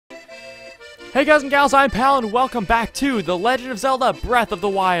Hey guys and gals, I'm Pal, and welcome back to The Legend of Zelda Breath of the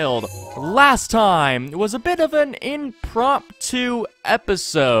Wild. Last time was a bit of an impromptu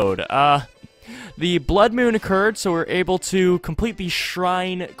episode. The blood moon occurred, so we're able to complete the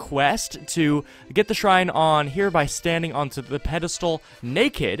shrine quest to get the shrine on here by standing onto the pedestal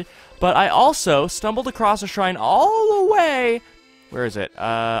naked. But I also stumbled across a shrine all the way... Where is it?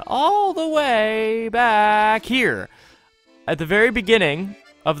 All the way back here. At the very beginning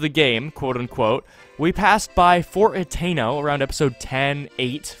of the game, quote-unquote, we passed by Fort Itano around episode 10,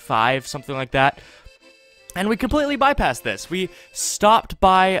 8, 5, something like that. And we completely bypassed this. We stopped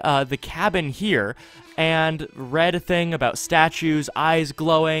by the cabin here and read a thing about statues, eyes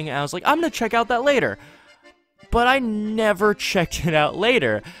glowing, and I was like, I'm gonna check out that later. But I never checked it out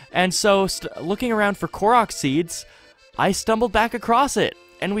later. And so, looking around for Korok seeds, I stumbled back across it,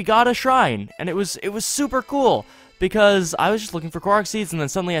 and we got a shrine, and it was super cool. Because I was just looking for Korok seeds, and then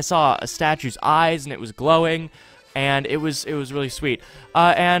suddenly I saw a statue's eyes, and it was glowing, and it was really sweet.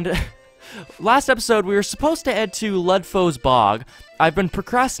 And last episode, we were supposed to head to Ludfo's Bog. I've been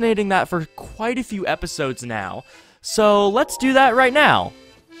procrastinating that for quite a few episodes now, so let's do that right now.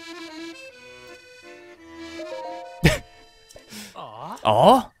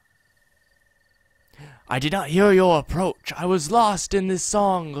 Aw? I did not hear your approach. I was lost in this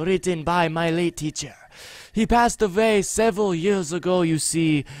song written by my late teacher. He passed away several years ago, you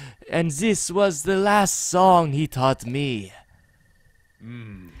see, and this was the last song he taught me.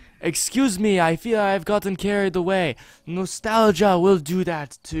 Excuse me, I fear I've gotten carried away. Nostalgia will do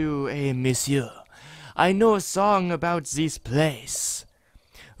that to a monsieur. I know a song about this place.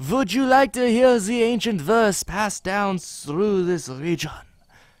 Would you like to hear the ancient verse passed down through this region?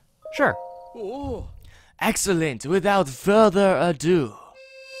 Sure. Oh. Excellent. Without further ado.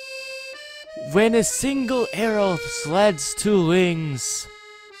 When a single arrow threads two wings,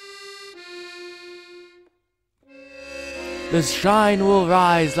 the shrine will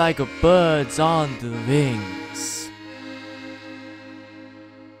rise like a bird's on the wings.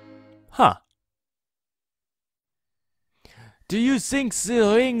 Huh. Do you think the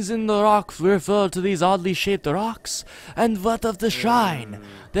rings in the rock refer to these oddly shaped rocks? And what of the shrine?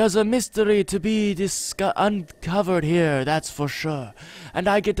 There's a mystery to be uncovered here, that's for sure. And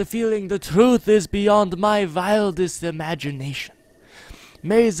I get the feeling the truth is beyond my wildest imagination.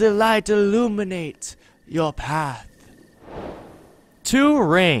 May the light illuminate your path. 2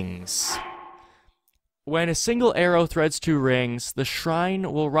 rings. When a single arrow threads 2 rings, the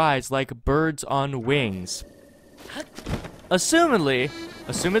shrine will rise like birds on wings. Assumingly,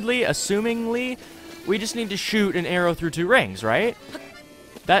 we just need to shoot an arrow through 2 rings, right?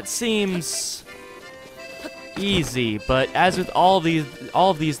 That seems easy, but as with all of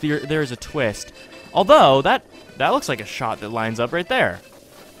these, there is a twist. Although that looks like a shot that lines up right there.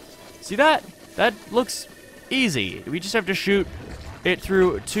 See that? That looks easy. We just have to shoot it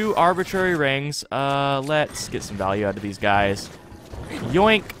through 2 arbitrary rings. Let's get some value out of these guys.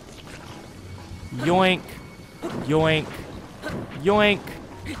 Yoink, yoink, yoink, yoink,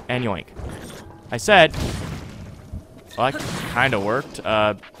 and yoink. I said. Well, that kind of worked,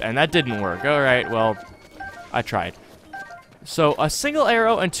 and that didn't work. Alright, well, I tried. So, a single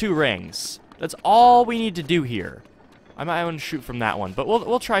arrow and 2 rings. That's all we need to do here. I might want to shoot from that one, but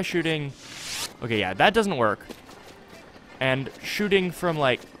we'll try shooting... Okay, yeah, that doesn't work. And shooting from,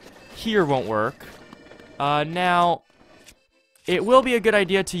 like, here won't work. Now, it will be a good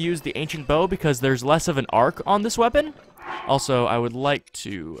idea to use the ancient bow because there's less of an arc on this weapon. Also, I would like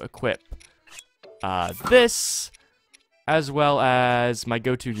to equip this... as well as my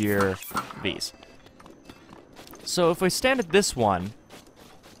go-to gear, these. So if I stand at this one,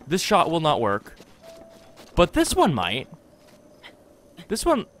 this shot will not work. But this one might. This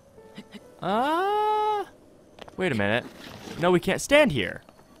one... wait a minute. No, we can't stand here.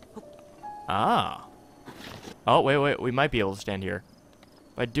 Ah. Oh, wait, we might be able to stand here.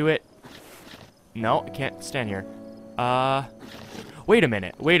 If I do it... No, I can't stand here. Wait a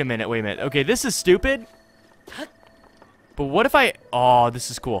minute. Okay, this is stupid. But what if I... Oh, this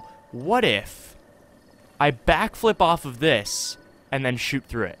is cool. What if I backflip off of this and then shoot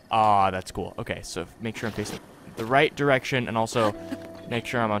through it? Ah, that's cool. Okay, so make sure I'm facing the right direction and also make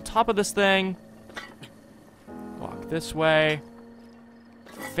sure I'm on top of this thing. Walk this way.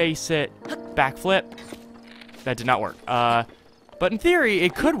 Face it. Backflip. That did not work. But in theory,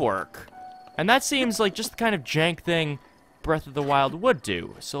 it could work. And that seems like just the kind of jank thing Breath of the Wild would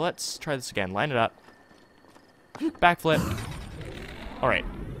do. So let's try this again. Line it up. Backflip. Alright.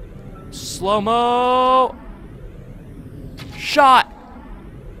 Slow-mo. Shot.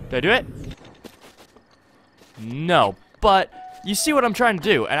 Did I do it? No. But you see what I'm trying to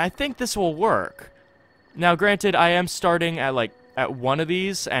do, and I think this will work. Now, granted, I am starting at, like, at one of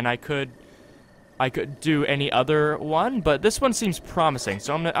these, and I could do any other one, but this one seems promising,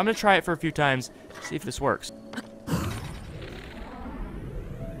 so I'm gonna try it for a few times, see if this works.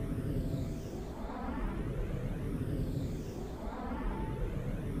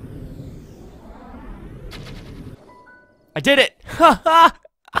 I did it! Ha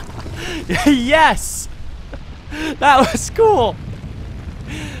Yes! That was cool!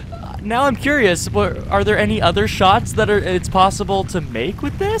 Now I'm curious, are there any other shots that it's possible to make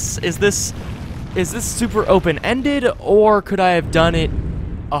with this? Is this super open-ended, or could I have done it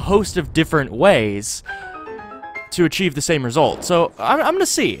a host of different ways to achieve the same result? So I'm gonna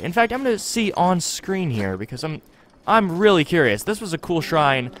see. In fact, I'm gonna see on screen here because I'm really curious. This was a cool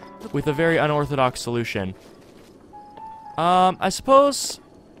shrine with a very unorthodox solution. I suppose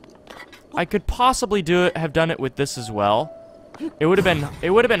I could possibly have done it with this as well. It would have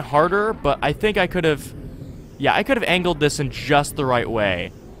been harder, but I think I could have, yeah, I could have angled this in just the right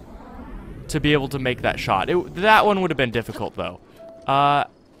way to be able to make that shot. That one would have been difficult though.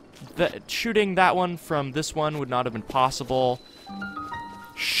 Shooting that one from this one would not have been possible.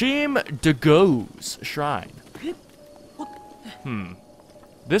 Shim Dago's Shrine.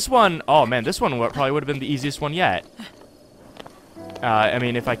 This one, oh man, this one probably would have been the easiest one yet. I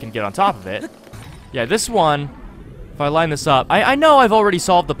mean, if I can get on top of it. Yeah, this one, if I line this up, I know I've already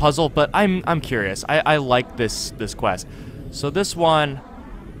solved the puzzle, but I'm curious. I like this quest. So this one,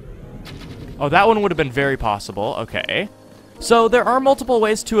 oh, that one would have been very possible. Okay. So there are multiple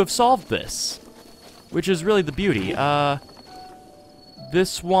ways to have solved this, which is really the beauty.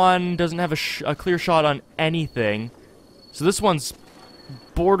 This one doesn't have a clear shot on anything. So this one's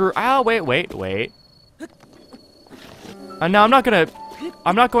border. Ah, wait. Now I'm not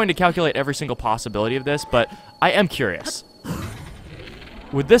going to calculate every single possibility of this, but I am curious.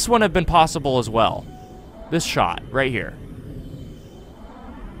 Would this one have been possible as well? This shot right here.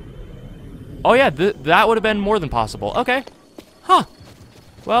 Oh yeah, that would have been more than possible. Okay. Huh.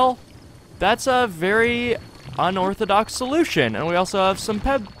 Well, that's a very unorthodox solution, and we also have some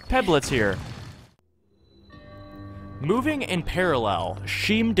peblets here. Moving in parallel,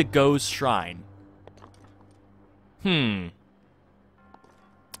 Shim Dago's Shrine.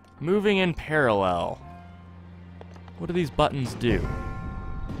 Moving in parallel. What do these buttons do?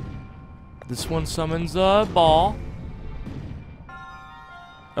 This one summons a ball.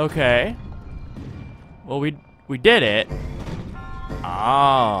 Okay. Well, we did it.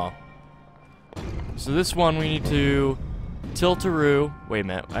 Oh. So this one we need to tilt-a-roo. Wait a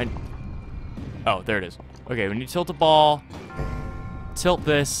minute. Oh, there it is. Okay, we need to tilt a ball. Tilt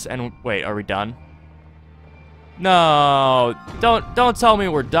this and wait, are we done? No, don't tell me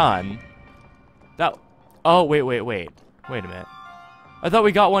we're done. Oh, wait. Wait a minute. I thought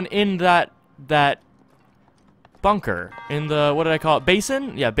we got one in that bunker. In the, what did I call it?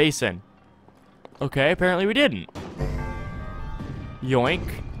 Basin? Yeah, basin. Okay, apparently we didn't. Yoink.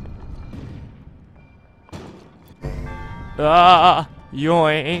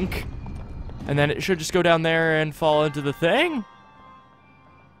 Yoink. And then it should just go down there and fall into the thing?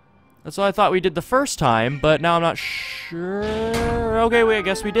 That's what I thought we did the first time, but now I'm not sure. Okay, wait, I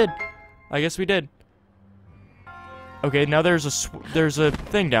guess we did. Okay, now there's a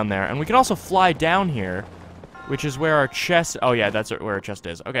thing down there, and we can also fly down here, which is where our chest. Oh yeah, that's where our chest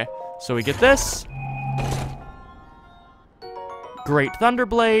is. Okay, so we get this. Great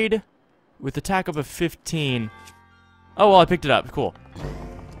Thunderblade with attack of a 15. Oh well, I picked it up. Cool.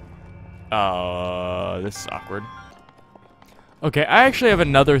 This is awkward. Okay, I actually have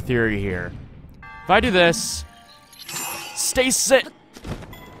another theory here. If I do this, stay sit,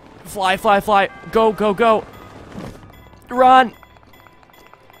 fly, go, run.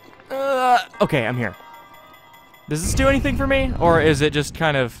 Okay, I'm here. Does this do anything for me, or is it just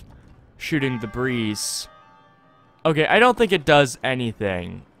kind of shooting the breeze? Okay, I don't think it does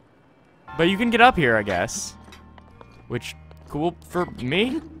anything, but you can get up here, I guess. Which, cool for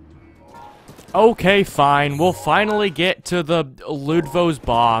me? Okay, fine. We'll finally get to the Ludvo's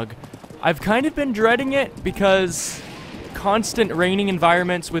Bog. I've kind of been dreading it because constant raining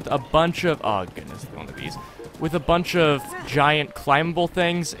environments with a bunch of... Oh, goodness, one of these. With a bunch of giant climbable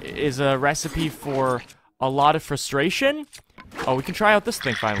things is a recipe for a lot of frustration. Oh, we can try out this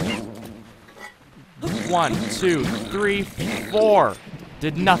thing finally. 1, 2, 3, 4.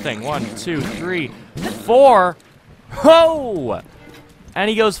 Did nothing. 1, 2, 3, 4. Ho! And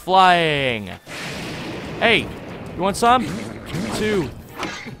he goes flying. Hey, you want some? 2.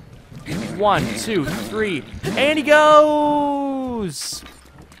 1, 2, 3. And he goes!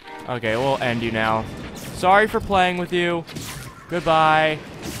 Okay, we'll end you now. Sorry for playing with you. Goodbye.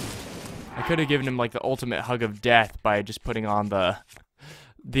 I could have given him like the ultimate hug of death by just putting on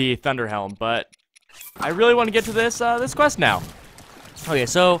the Thunder Helm, but I really want to get to this this quest now. Okay,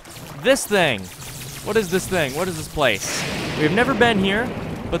 so this thing. What is this thing? What is this place? We have never been here,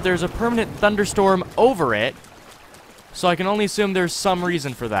 but there's a permanent thunderstorm over it, so I can only assume there's some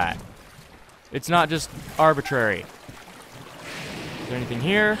reason for that. It's not just arbitrary. Is there anything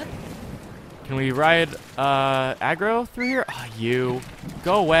here? Can we ride aggro through here? Ah, you.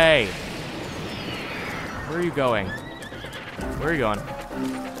 Go away. Where are you going? Where are you going?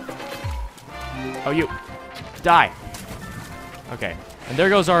 Oh, you. Die. Okay. And there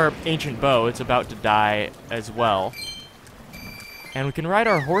goes our ancient bow. It's about to die as well. And we can ride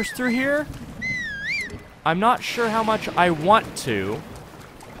our horse through here. I'm not sure how much I want to,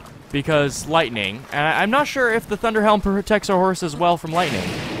 because lightning. And I'm not sure if the Thunder Helm protects our horse as well from lightning.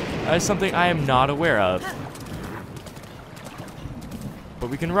 That is something I am not aware of. But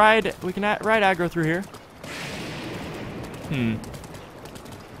we can ride aggro through here.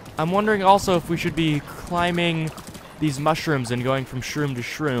 I'm wondering also if we should be climbing these mushrooms and going from shroom to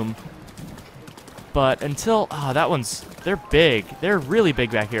shroom. But until, they're big. They're really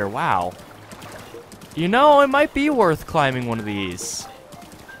big back here. Wow. You know, it might be worth climbing one of these.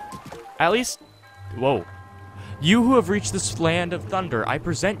 At least, whoa. You who have reached this land of thunder, I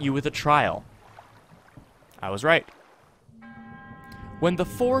present you with a trial. I was right. When the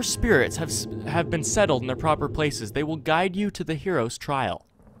 4 spirits have been settled in their proper places, they will guide you to the hero's trial.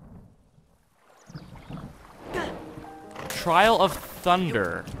 Trial of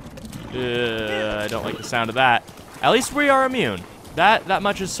Thunder. I don't like the sound of that. At least we are immune. That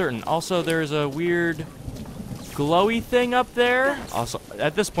much is certain. Also, there's a weird glowy thing up there. Also,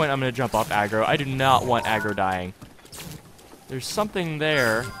 at this point, I'm going to jump off aggro. I do not want aggro dying. There's something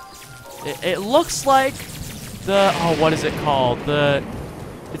there. It looks like the... Oh, what is it called?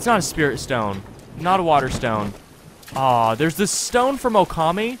 It's not a spirit stone. Not a water stone. There's this stone from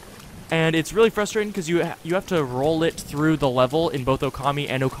Okami. And it's really frustrating because you have to roll it through the level in both Okami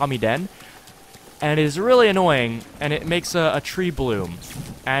and Okami Den. And it is really annoying, and it makes a tree bloom.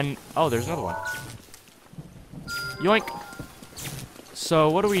 And, oh, there's another one. Yoink. So,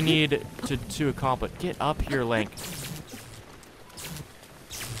 what do we need to accomplish? Get up here, Link.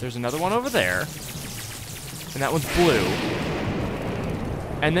 There's another one over there. And that one's blue.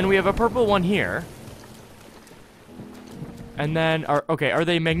 And then we have a purple one here. And then, are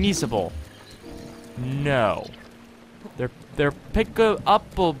they magnesiable? No. They're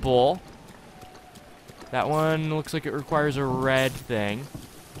pick-upable. That one looks like it requires a red thing.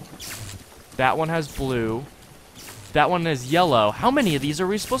 That one has blue. That one has yellow. How many of these are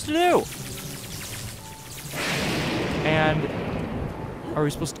we supposed to do? And are we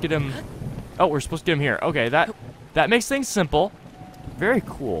supposed to get him? Oh, we're supposed to get him here. Okay, that makes things simple. Very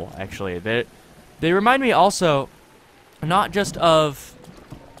cool, actually. They remind me also not just of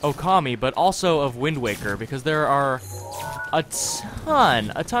Okami, but also of Wind Waker, because there are a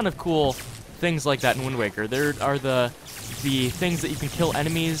ton of cool things like that in Wind Waker. There are the things that you can kill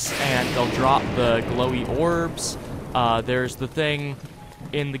enemies and they'll drop the glowy orbs. There's the thing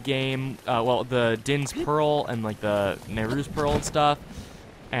in the game, well, the Din's Pearl and like the Nehru's Pearl and stuff.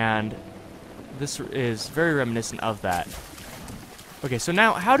 And this is very reminiscent of that. Okay, so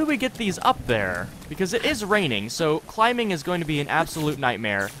now how do we get these up there? Because it is raining, so climbing is going to be an absolute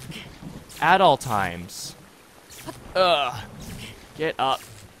nightmare at all times. Ugh. Get up.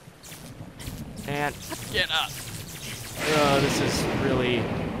 And get up. Ugh, this is really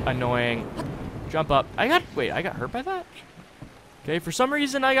annoying. Jump up. Wait, I got hurt by that? Okay, for some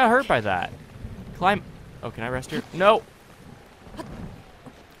reason I got hurt by that. Climb. Oh, can I rest here? No.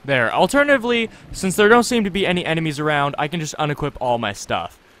 There. Alternatively, since there don't seem to be any enemies around, I can just unequip all my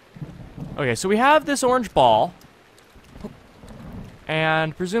stuff. Okay, so we have this orange ball.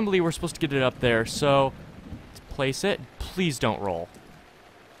 And presumably we're supposed to get it up there, so let's place it. Please don't roll.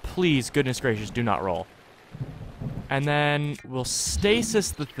 Please, goodness gracious, do not roll. And then we'll stasis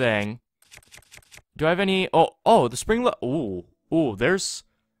the thing. Do I have any... Oh, the spring... Ooh, there's...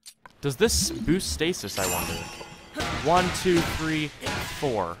 Does this boost stasis, I wonder? 1, 2, 3,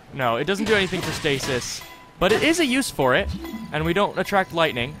 4. No, it doesn't do anything for stasis, but it is a use for it, and we don't attract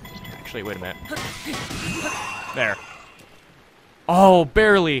lightning. Actually, wait a minute. There. Oh,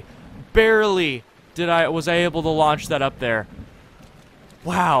 barely was I able to launch that up there.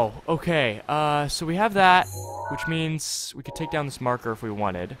 Wow, okay, so we have that, which means we could take down this marker if we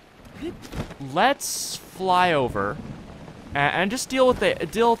wanted. Let's fly over, and just deal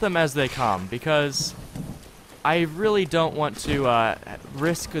with them as they come, because I really don't want to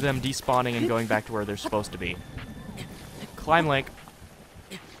risk them despawning and going back to where they're supposed to be. Climb Link.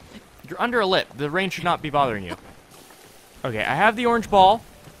 You're under a lip. The rain should not be bothering you. Okay, I have the orange ball.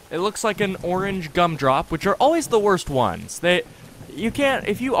 It looks like an orange gumdrop, which are always the worst ones. You can't,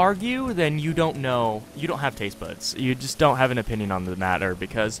 if you argue, then you don't know, you don't have taste buds. You just don't have an opinion on the matter,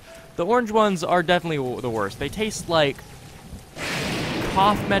 because the orange ones are definitely the worst. They taste like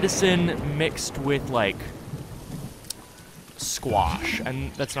cough medicine mixed with, like, squash,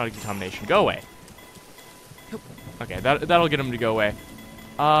 and that's not a good combination. Go away. Okay, that'll get them to go away.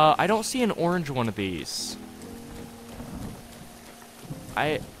 I don't see an orange one of these.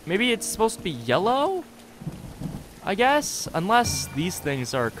 Maybe it's supposed to be yellow? I guess? Unless these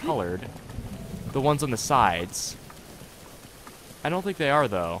things are colored. The ones on the sides. I don't think they are,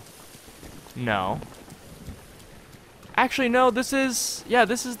 though. No. Actually, no, this is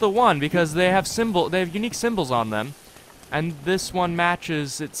the one, because they have unique symbols on them. And this one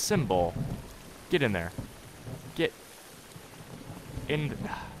matches its symbol. Get in there. Get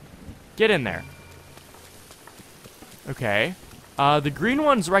in there. Okay. The green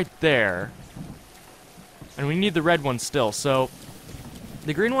one's right there. And we need the red one still, so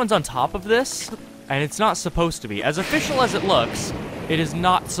the green one's on top of this, and it's not supposed to be. As official as it looks, it is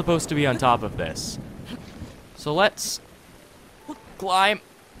not supposed to be on top of this. So let's climb.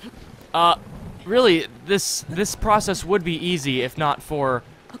 Really, this process would be easy if not for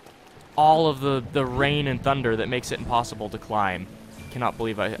all of the rain and thunder that makes it impossible to climb. Cannot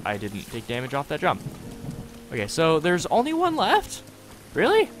believe I didn't take damage off that jump. Okay, so there's only one left?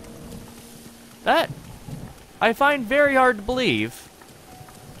 Really? That I find very hard to believe.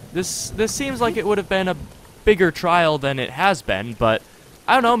 This seems like it would have been a bigger trial than it has been, but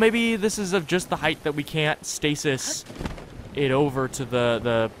I don't know, maybe this is of just the height that we can't stasis it over to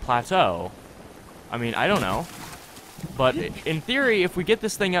the plateau. I mean, I don't know. But in theory, if we get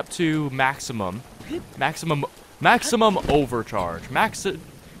this thing up to maximum overcharge,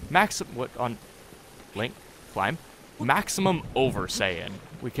 what on Link, climb, maximum over Saiyan,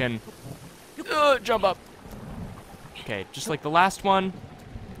 we can jump up. Okay, just like the last one,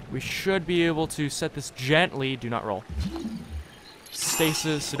 we should be able to set this gently. Do not roll.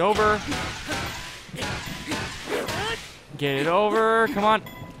 Stasis it over. Get it over. Come on.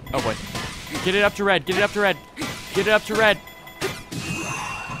 Oh boy. Get it up to red. Get it up to red. Get it up to red.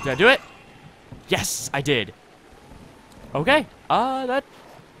 Did I do it? Yes, I did. Okay.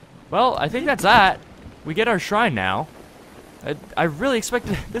 Well, I think that's that. We get our shrine now. I really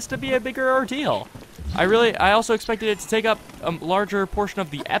expected this to be a bigger ordeal. I also expected it to take up a larger portion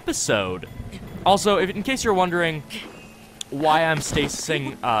of the episode. Also, in case you're wondering why I'm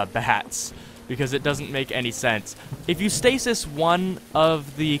stasising bats, because it doesn't make any sense. If you stasis one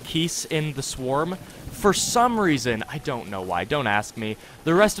of the keys in the swarm, for some reason, I don't know why, don't ask me,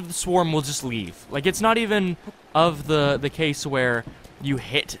 the rest of the swarm will just leave. Like, it's not even of the case where you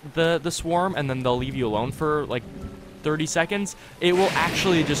hit the swarm and then they'll leave you alone for, like, 30 seconds. It will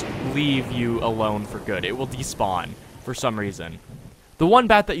actually just leave you alone for good. It will despawn for some reason. The one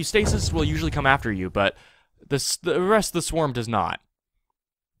bat that you stasis will usually come after you, but the rest of the swarm does not.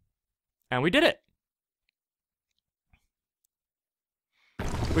 And we did it.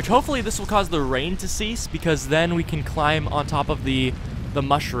 Which hopefully this will cause the rain to cease, because then we can climb on top of the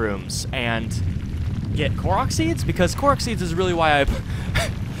mushrooms and get Korok seeds, because Korok seeds is really why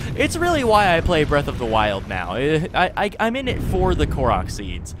it's really why I play Breath of the Wild now. I'm in it for the Korok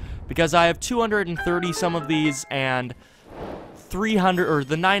seeds, because I have 230 some of these, and 300, or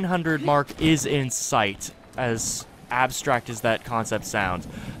the 900 mark is in sight, as abstract as that concept sounds.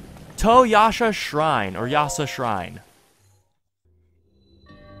 Yasha Shrine, or Yasa Shrine.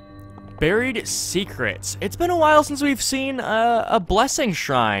 Buried Secrets. It's been a while since we've seen a Blessing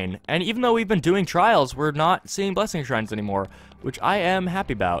Shrine, and even though we've been doing trials, we're not seeing Blessing Shrines anymore, which I am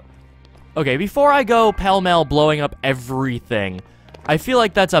happy about. Okay, before I go pell-mell blowing up everything, I feel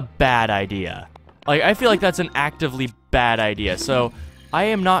like that's a bad idea. Like, I feel like that's an actively bad idea, so I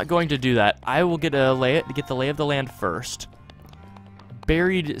am not going to do that. I will get the lay of the land first.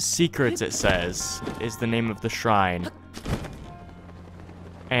 Buried Secrets, it says, is the name of the shrine.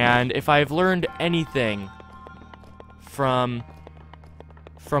 And if I've learned anything from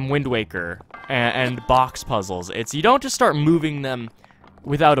Wind Waker and box puzzles, it's you don't just start moving them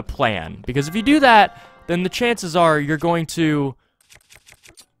without a plan. Because if you do that, then the chances are you're going to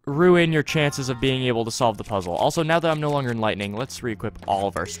ruin your chances of being able to solve the puzzle. Also, now that I'm no longer in lightning, let's re-equip all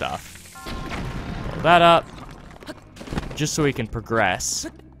of our stuff. Pull that up, just so we can progress.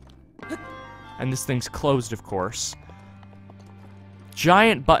 And this thing's closed, of course.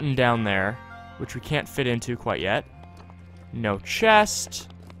 Giant button down there, which we can't fit into quite yet. No chest.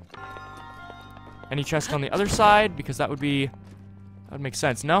 Any chest on the other side? Because that would make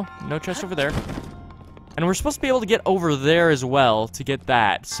sense. No chest over there. And we're supposed to be able to get over there as well to get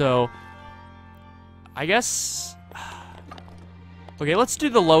that. So, I guess... Okay, let's do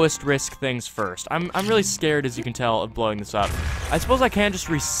the lowest risk things first. I'm really scared, as you can tell, of blowing this up. I suppose I can just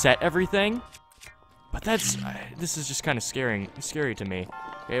reset everything. But this is just kind of scary to me.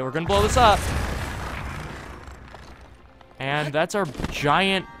 Okay, we're gonna blow this up. And that's our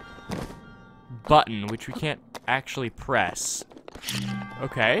giant button, which we can't actually press.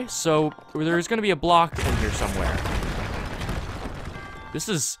 Okay, so there's gonna be a block in here somewhere. This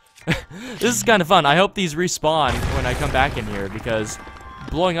is this is kind of fun. I hope these respawn when I come back in here because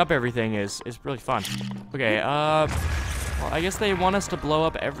blowing up everything is really fun. Okay, well, I guess they want us to blow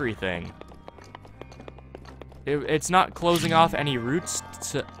up everything. It's not closing off any routes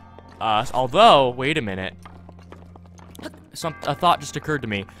to us, although, wait a minute. A thought just occurred to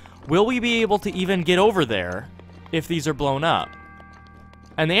me. Will we be able to even get over there if these are blown up?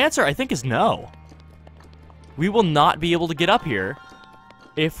 And the answer, I think, is no. We will not be able to get up here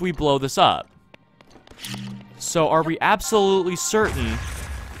if we blow this up. So are we absolutely certain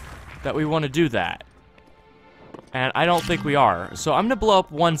that we want to do that? And I don't think we are. So I'm going to blow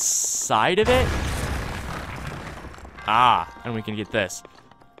up one side of it. Ah, and we can get this.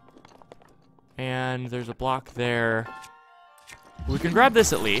 And there's a block there. We can grab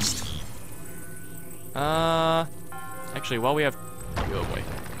this at least. Actually, while we have... Oh,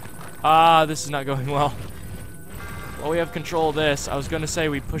 boy. This is not going well. While we have control of this, I was going to say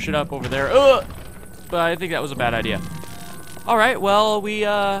we push it up over there. But I think that was a bad idea. Alright, well, we,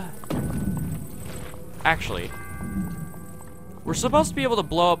 Actually, we're supposed to be able to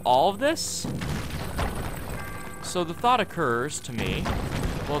blow up all of this. So the thought occurs to me,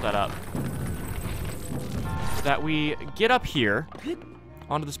 blow that up, that we get up here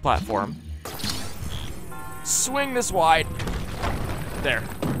onto this platform, swing this wide, there,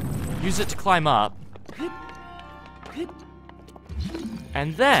 use it to climb up,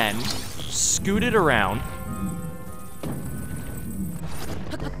 and then scoot it around.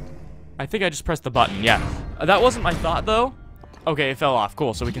 I think I just pressed the button, yeah. That wasn't my thought, though. Okay, it fell off,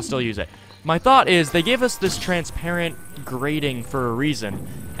 cool, so we can still use it. My thought is they gave us this transparent grating for a reason,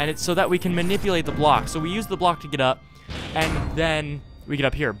 and it's so that we can manipulate the block. So we use the block to get up, and then we get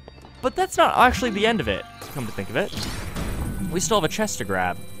up here. But that's not actually the end of it, come to think of it. We still have a chest to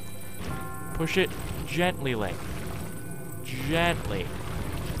grab. Push it gently, Link. Gently.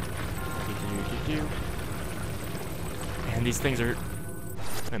 And these things are...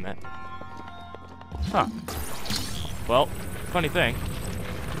 Wait a minute. Huh. Well, funny thing.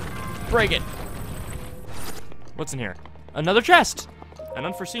 Break it. What's in here? Another chest! An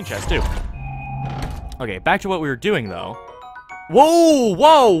unforeseen chest, too. Okay, back to what we were doing, though. Whoa!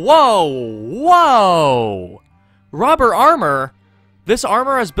 Whoa! Whoa! Whoa! Rubber armor? This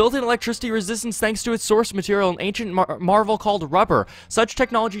armor has built-in electricity resistance thanks to its source material, an ancient marvel called rubber. Such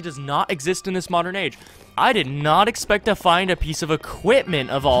technology does not exist in this modern age. I did not expect to find a piece of equipment,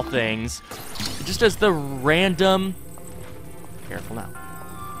 of all things, just as the random... Careful now.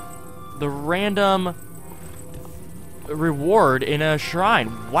 The random reward in a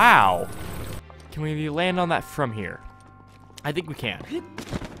shrine. Wow. Can we land on that from here? I think we can.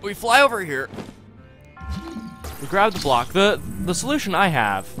 We fly over here. We grab the block. The solution I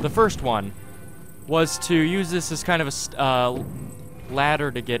have, the first one, was to use this as kind of a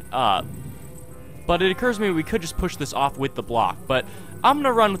ladder to get up. But it occurs to me we could just push this off with the block. But I'm going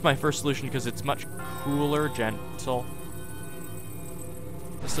to run with my first solution because it's much cooler, gentle.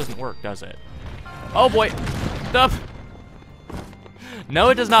 This doesn't work, does it? Oh boy! Up! No,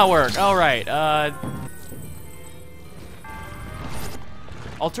 it does not work. Alright,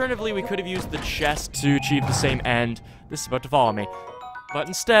 alternatively, we could have used the chest to achieve the same end. This is about to follow me. But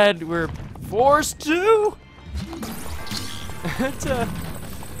instead, we're forced to...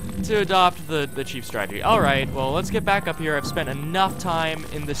 to adopt the cheap strategy. Alright, well, let's get back up here. I've spent enough time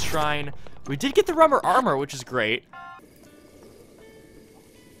in this shrine. We did get the rubber armor, which is great.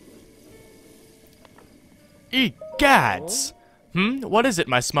 Egads! What is it,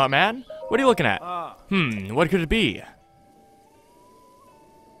 my smart man? What are you looking at? What could it be?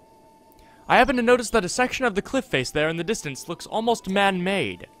 I happen to notice that a section of the cliff face there in the distance looks almost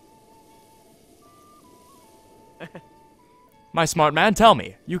man-made. My smart man, tell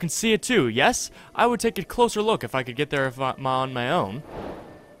me. You can see it too, yes? I would take a closer look if I could get there if I'm on my own.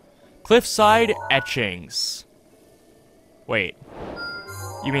 Cliffside etchings. Wait.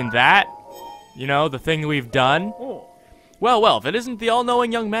 You mean that? You know, the thing we've done? Well, well, if it isn't the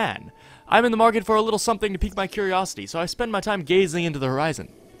all-knowing young man. I'm in the market for a little something to pique my curiosity, so I spend my time gazing into the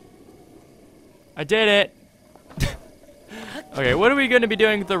horizon. I did it. Okay, what are we going to be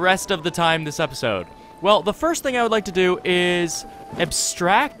doing the rest of the time this episode? Well, the first thing I would like to do is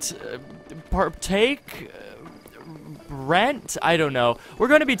abstract, partake, rent? I don't know. We're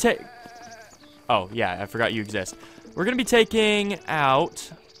going to be oh, yeah, I forgot you exist. We're going to be taking out...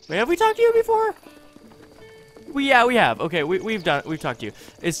 Wait, have we talked to you before? Yeah, we have. Okay, we've talked to you.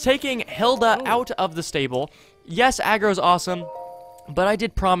 It's taking Hilda out of the stable. Yes, aggro's awesome, but I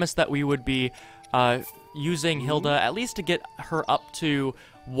did promise that we would be using Hilda at least to get her up to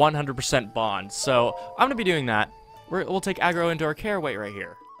 100% bond. So I'm gonna be doing that. We'll take aggro into our care weight right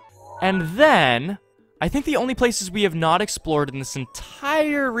here. And then I think the only places we have not explored in this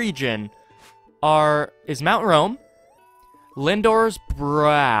entire region is Mount Rome, Lindor's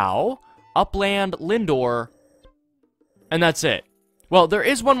Brow, Upland Lindor, and that's it. Well, there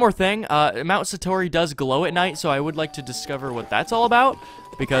is one more thing. Mount Satori does glow at night, so I would like to discover what that's all about,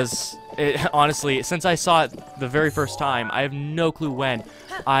 because honestly, since I saw it the very first time, I have no clue when.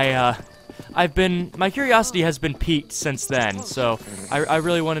 My curiosity has been piqued since then, so I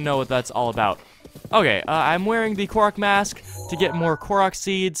really want to know what that's all about. Okay, I'm wearing the Korok mask to get more Korok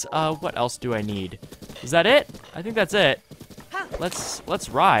seeds. What else do I need? Is that it? I think that's it. Let's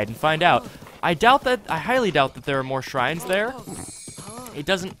ride and find out. I highly doubt that there are more shrines there. It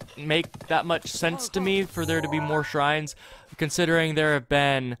doesn't make that much sense to me for there to be more shrines, considering there have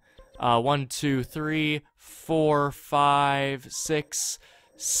been 1, 2, 3, 4, 5, 6,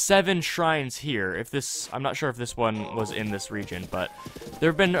 7 shrines here. I'm not sure if this one was in this region, but there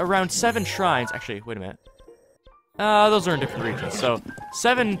have been around 7 shrines. Actually, wait a minute. Those are in different regions. So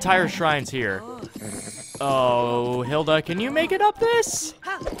 7 entire shrines here. Oh, Hilda, can you make it up this?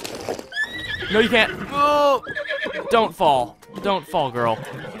 No, you can't. Oh, don't fall. Don't fall, girl.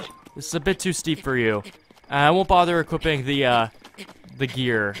 This is a bit too steep for you. I won't bother equipping the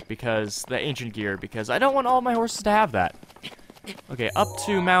gear, the ancient gear, because I don't want all my horses to have that. Okay, up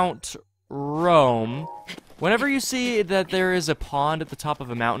to Mount Rome. Whenever you see that there is a pond at the top of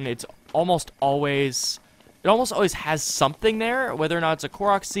a mountain, it almost always has something there, whether or not it's a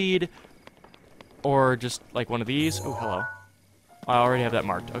Korok seed or just like one of these. Oh, hello. I already have that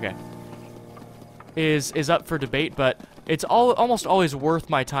marked. Okay. Is up for debate, but it's almost always worth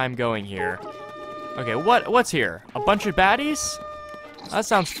my time going here. Okay, what's here? A bunch of baddies? That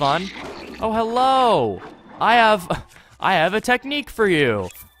sounds fun. Oh, hello. I have a technique for you.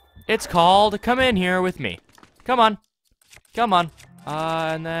 It's called come in here with me. Come on. Come on.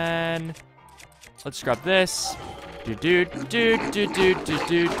 And then let's grab this. Thank you.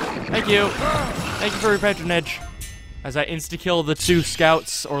 Thank you for your patronage. As I insta-kill the 2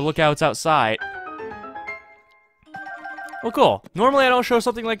 scouts or lookouts outside. Well, cool. Normally I don't show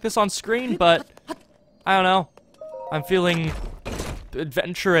something like this on screen, but I don't know. I'm feeling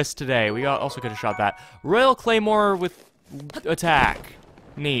adventurous today. We also could have shot that. Royal Claymore with attack.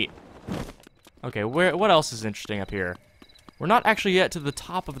 Neat. Okay, what else is interesting up here? We're not actually yet to the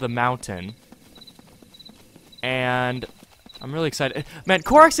top of the mountain. And I'm really excited. Man,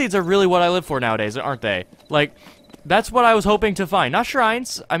 Korok seeds are really what I live for nowadays, aren't they? Like, that's what I was hoping to find. Not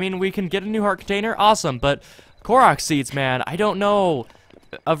shrines. I mean, we can get a new heart container. Awesome, but Korok seeds, man, I don't know.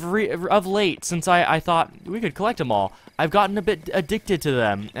 Of late, since I thought we could collect them all, I've gotten a bit addicted to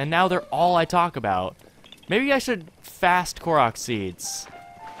them, and now they're all I talk about. Maybe I should fast Korok seeds.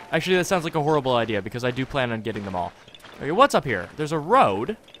 Actually, that sounds like a horrible idea, because I do plan on getting them all. Okay, what's up here? There's a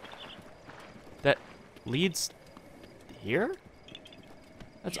road that leads here?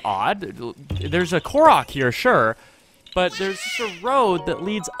 That's odd. There's a Korok here, sure, but there's just a road that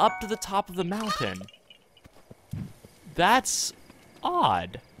leads up to the top of the mountain. That's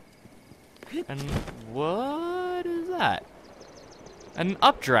odd. And what is that? An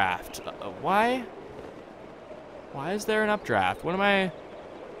updraft. Why is there an updraft? What am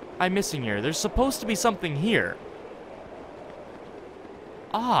I missing here? There's supposed to be something here.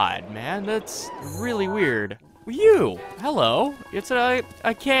 Odd, man. That's really weird. You! Hello. It's a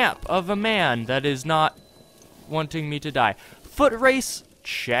camp of a man that is not wanting me to die. Foot race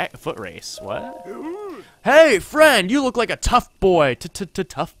check. Foot race. What? Hey, friend, you look like a tough boy.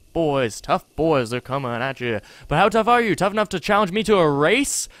 Tough boys. Tough boys, they're coming at you. But how tough are you? Tough enough to challenge me to a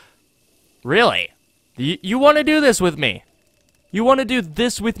race? Really? You want to do this with me? You want to do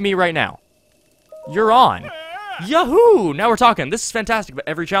this with me right now? You're on. Yahoo! Now we're talking. This is fantastic, but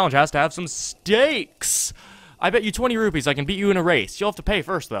every challenge has to have some stakes. I bet you 20 rupees I can beat you in a race. You'll have to pay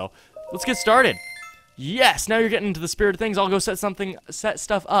first, though. Let's get started. Yes, now you're getting into the spirit of things. I'll go set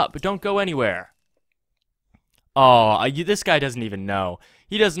stuff up, but don't go anywhere. Oh, this guy doesn't even know.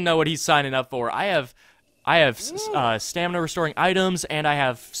 He doesn't know what he's signing up for. I have I have stamina restoring items, and I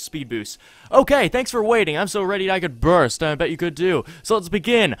have speed boosts. Okay, thanks for waiting. I'm so ready I could burst, and I bet you could too. So let's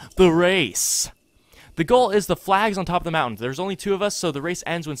begin the race. The goal is the flags on top of the mountain. There's only 2 of us, so the race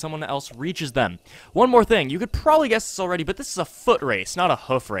ends when someone else reaches them. One more thing. You could probably guess this already, but this is a foot race, not a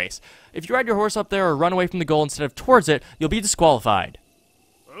hoof race. If you ride your horse up there or run away from the goal instead of towards it, you'll be disqualified.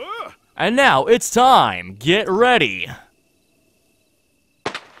 And now, it's time. Get ready.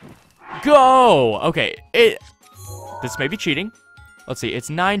 Go! Okay, this may be cheating. Let's see, it's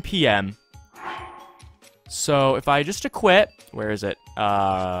 9 p.m. So, if I just equip... Where is it?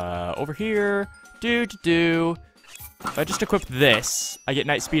 Over here... If I just equip this, I get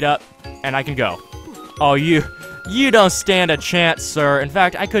night speed up, and I can go. Oh, you don't stand a chance, sir. In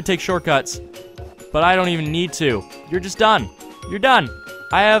fact, I could take shortcuts, but I don't even need to. You're just done. You're done.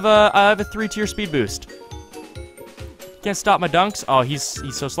 I have a 3-tier speed boost. Can't stop my dunks. Oh, he's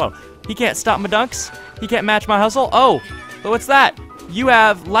so slow. He can't stop my dunks. He can't match my hustle. Oh, but what's that? You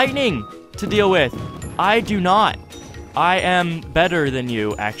have lightning to deal with. I do not. I am better than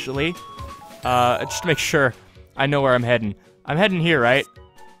you, actually. Just to make sure I know where I'm heading. I'm heading here, right?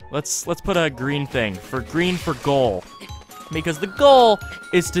 Let's put a green thing. Green for goal. Because the goal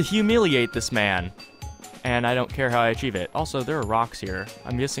is to humiliate this man. And I don't care how I achieve it. Also, there are rocks here.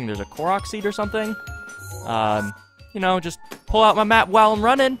 I'm guessing there's a Korok seed or something. You know, just pull out my map while I'm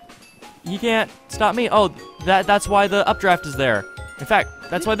running. You can't stop me. Oh, that's why the updraft is there. In fact,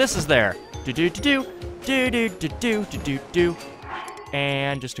 that's why this is there. Do.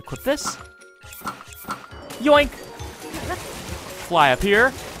 And just equip this. Yoink! Fly up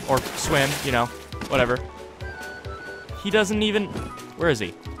here. Or swim, you know, whatever. He doesn't even... Where is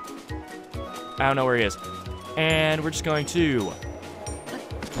he? I don't know where he is. And we're just going to...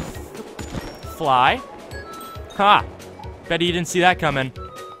 fly. Ha! Bet he didn't see that coming.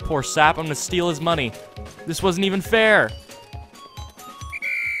 Poor sap, I'm gonna steal his money. This wasn't even fair.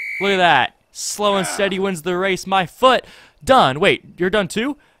 Look at that. Slow and steady wins the race. My foot. Done. Wait, you're done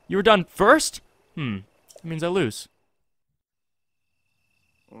too? You were done first? That means I lose.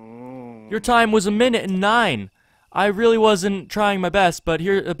 Your time was 1:09. I really wasn't trying my best, but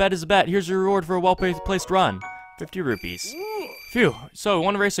here, a bet is a bet. Here's your reward for a well-placed run. 50 rupees. Phew. So,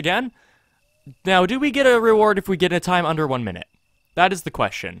 want to race again? Now, do we get a reward if we get a time under 1 minute? That is the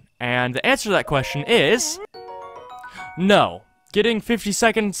question. And the answer to that question is... no. Getting 50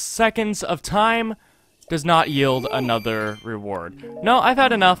 seconds of time does not yield another reward. No, I've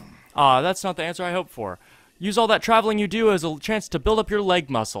had enough. That's not the answer I hoped for. Use all that traveling you do as a chance to build up your leg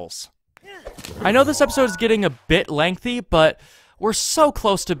muscles. I know this episode is getting a bit lengthy, but we're so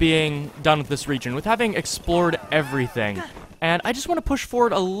close to being done with this region, with having explored everything. And I just want to push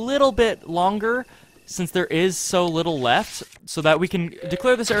forward a little bit longer, since there is so little left, so that we can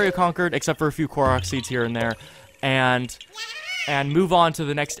declare this area conquered, except for a few Korok seeds here and there, and move on to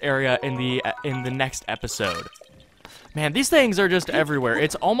the next area in the next episode. Man, these things are just everywhere.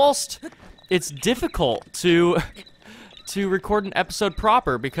 It's difficult to record an episode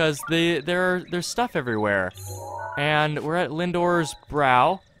proper because there's stuff everywhere. And we're at Lindor's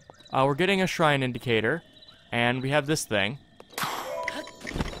brow. We're getting a shrine indicator, and we have this thing,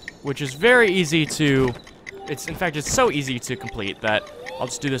 which is very easy to... in fact, it's so easy to complete that I'll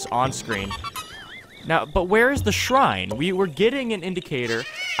just do this on screen. Now, but where is the shrine? We were getting an indicator.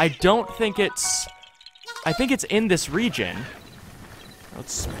 I think it's in this region.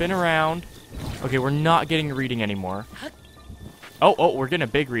 Let's spin around. Okay, we're not getting a reading anymore. Oh, we're getting a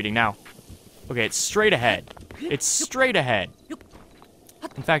big reading now. Okay, it's straight ahead. It's straight ahead.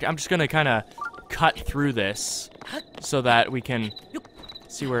 In fact, I'm just gonna kind of cut through this so that we can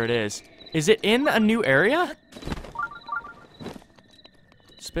see where it is. Is it in a new area?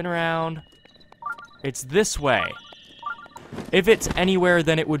 Spin around. It's this way. If it's anywhere,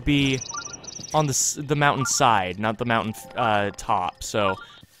 then it would be on the mountain side, not the mountain top. So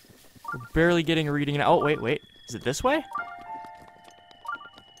we're barely getting a reading now. Oh, wait. Is it this way?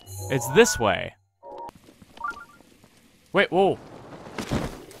 It's this way. Wait, whoa.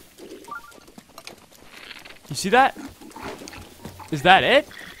 You see that? Is that it?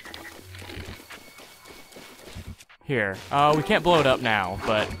 Here. We can't blow it up now,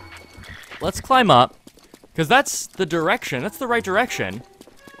 but let's climb up, because that's the direction. That's the right direction.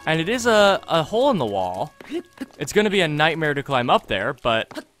 And it is a hole in the wall. It's going to be a nightmare to climb up there,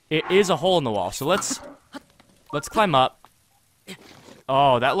 but it is a hole in the wall. So let's climb up.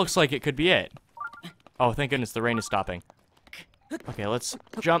 Oh, that looks like it could be it. Oh, thank goodness the rain is stopping. Okay, let's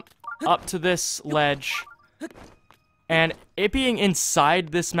jump up to this ledge. And it being inside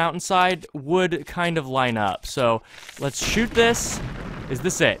this mountainside would kind of line up. So let's shoot this. Is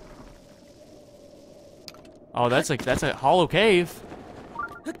this it? Oh, that's a hollow cave.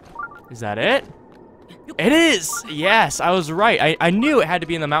 Is that it? It is! Yes, I was right. I knew it had to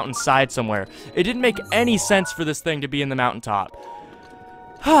be in the mountainside somewhere. It didn't make any sense for this thing to be in the mountaintop.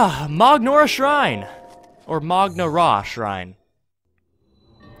 Magnora Shrine. Or Magna-Ra Shrine.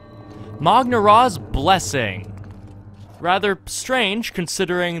 Magna-Ra's Blessing. Rather strange,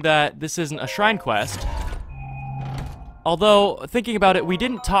 considering that this isn't a shrine quest. Although, thinking about it, we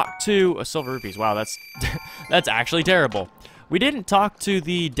didn't talk to... silver rupees. Wow, that's that's actually terrible. We didn't talk to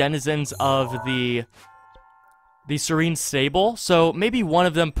the denizens of the Serene Stable, so maybe one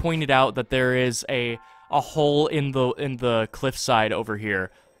of them pointed out that there is a hole in the cliffside over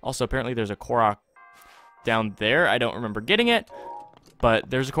here. Also, apparently there's a Korok down there. I don't remember getting it, but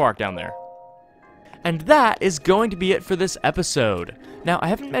there's a Korok down there. And that is going to be it for this episode. Now, I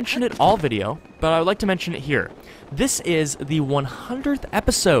haven't mentioned it all video, but I would like to mention it here. This is the 100th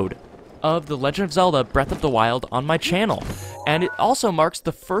episode of The Legend of Zelda Breath of the Wild on my channel. And it also marks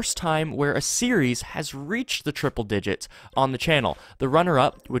the first time where a series has reached the triple digits on the channel. The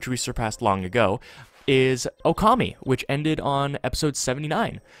runner-up, which we surpassed long ago, is Okami, which ended on episode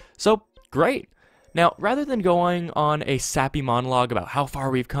 79. So, great. Now, rather than going on a sappy monologue about how far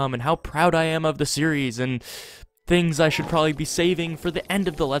we've come and how proud I am of the series and things I should probably be saving for the end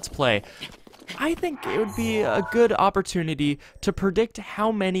of the Let's Play, I think it would be a good opportunity to predict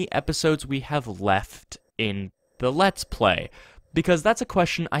how many episodes we have left in the Let's Play, because that's a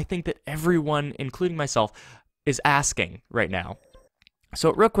question I think that everyone, including myself, is asking right now.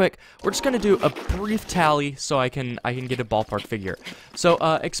 So real quick, we're just going to do a brief tally so I can get a ballpark figure. So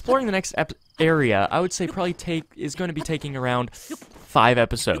exploring the next area, I would say probably is going to be taking around 5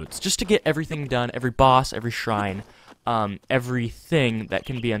 episodes, just to get everything done, every boss, every shrine, everything that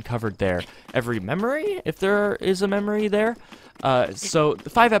can be uncovered there, every memory, if there is a memory there. So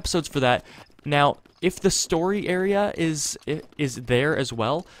 5 episodes for that. Now, if the story area is there as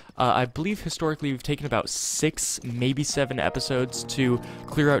well, I believe historically we've taken about 6, maybe 7 episodes to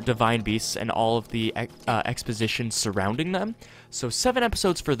clear out Divine Beasts and all of the exposition surrounding them. So 7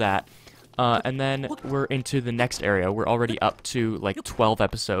 episodes for that. And then we're into the next area. We're already up to like 12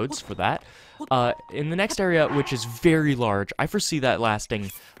 episodes for that. In the next area, which is very large, I foresee that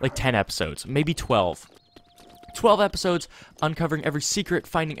lasting like 10 episodes, maybe 12. 12 episodes, uncovering every secret,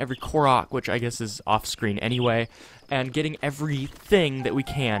 finding every Korok, which I guess is off-screen anyway, and getting everything that we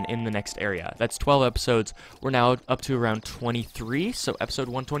can in the next area. That's 12 episodes. We're now up to around 23, so episode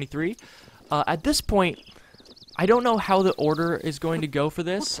 123. At this point, I don't know how the order is going to go for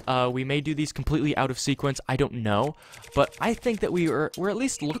this. We may do these completely out of sequence. I don't know. But I think that we're at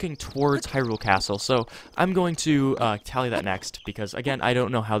least looking towards Hyrule Castle. So I'm going to tally that next because, again, I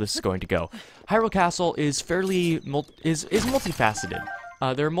don't know how this is going to go. Hyrule Castle is fairly is multifaceted.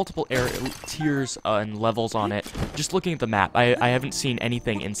 There are multiple tiers and levels on it. Just looking at the map, I haven't seen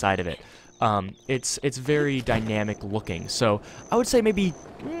anything inside of it. It's very dynamic looking. So I would say maybe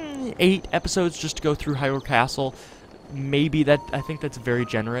 8 episodes just to go through Hyrule Castle. Maybe that, I think that's very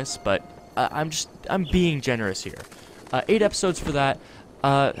generous, but I'm being generous here. 8 episodes for that.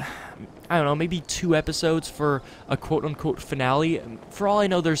 I don't know, maybe 2 episodes for a quote-unquote finale. For all I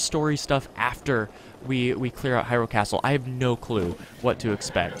know, there's story stuff after we clear out Hyrule Castle. I have no clue what to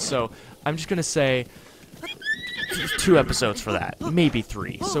expect. So I'm just gonna say 2 episodes for that, maybe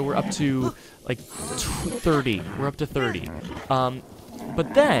 3. So we're up to like 30. We're up to 30.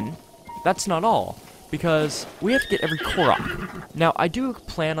 But then, that's not all, because we have to get every Korok. Now, I do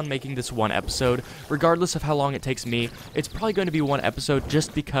plan on making this 1 episode, regardless of how long it takes me. It's probably going to be 1 episode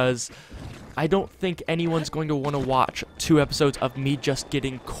just because I don't think anyone's going to want to watch 2 episodes of me just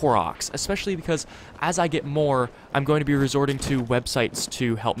getting Koroks, especially because as I get more, I'm going to be resorting to websites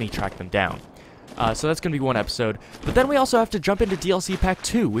to help me track them down. So that's going to be 1 episode. But then we also have to jump into DLC Pack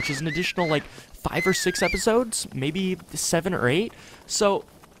 2, which is an additional, like, 5 or 6 episodes, maybe 7 or 8. So,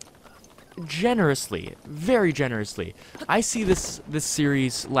 generously, very generously, I see this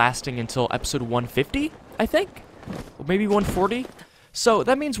series lasting until episode 150, I think? Or maybe 140? So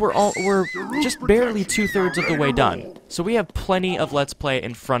that means we're just barely 2/3 of the way done. So we have plenty of Let's Play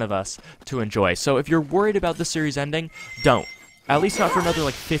in front of us to enjoy. So if you're worried about the series ending, don't. At least not for another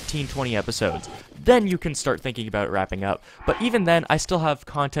like 15, 20 episodes. Then you can start thinking about it wrapping up. But even then, I still have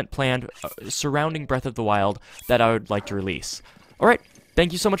content planned surrounding Breath of the Wild that I would like to release. Alright,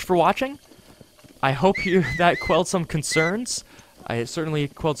 thank you so much for watching. I hope that quelled some concerns. I certainly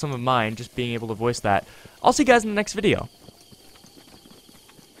quelled some of mine, just being able to voice that. I'll see you guys in the next video.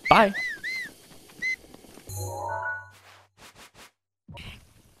 Bye.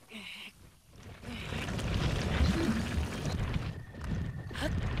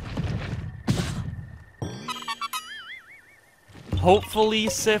 Hopefully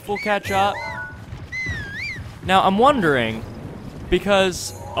Sif will catch up. Now, I'm wondering,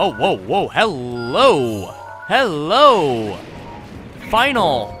 because... Oh, whoa, whoa, hello! Hello!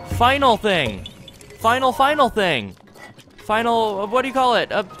 Final thing. Final thing. Final, what do you call it?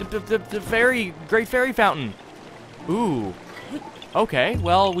 The great fairy fountain. Ooh. Okay,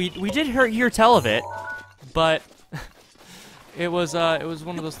 well, we did hear tell of it, but it was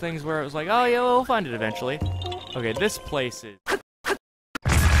one of those things where it was like, oh yeah, we'll find it eventually. Okay, this place is...